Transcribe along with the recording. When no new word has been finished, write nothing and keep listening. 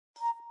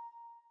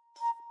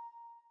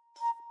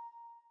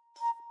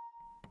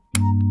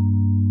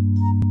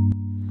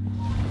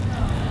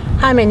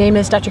Hi, my name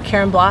is Dr.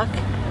 Karen Bloch,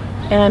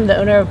 and I'm the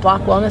owner of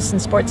Bloch Wellness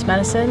and Sports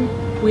Medicine.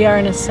 We are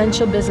an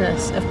essential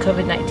business of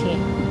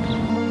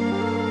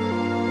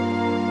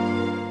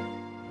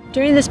COVID-19.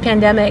 During this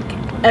pandemic,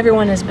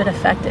 everyone has been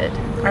affected.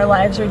 Our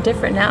lives are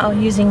different now,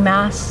 using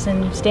masks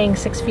and staying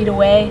 6 feet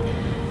away,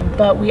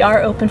 but we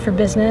are open for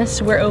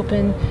business. We're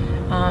open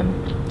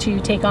to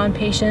take on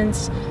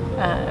patients.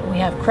 We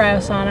have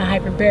cryosauna,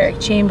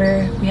 hyperbaric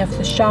chamber, we have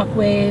the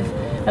shockwave.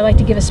 I'd like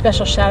to give a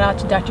special shout out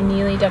to Dr.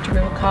 Neely, Dr.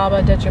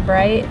 Rubalcaba, Dr.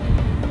 Bright,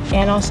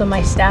 and also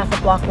my staff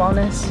at Bloch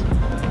Wellness.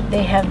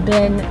 They have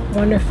been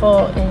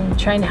wonderful in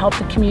trying to help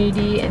the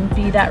community and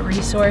be that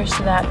resource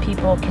so that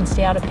people can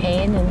stay out of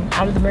pain and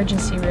out of the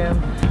emergency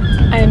room.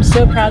 I am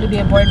so proud to be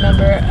a board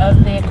member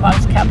of the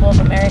Aquatic Capital of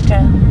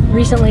America.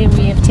 Recently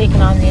we have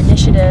taken on the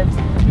initiative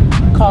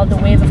called the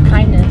Wave of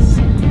Kindness,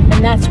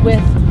 and that's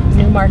with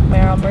Newmark,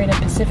 Merrill, Marina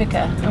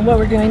Pacifica. And what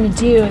we're going to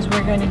do is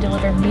we're going to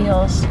deliver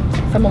meals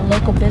from a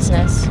local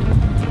business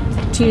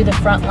to the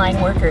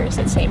frontline workers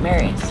at St.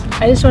 Mary's.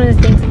 I just want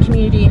to thank the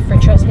community for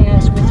trusting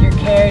us with your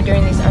care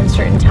during these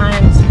uncertain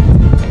times,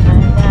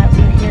 that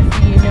we're here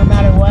for you no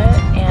matter what,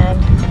 and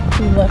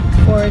we look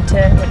forward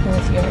to working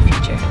with you in the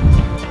future.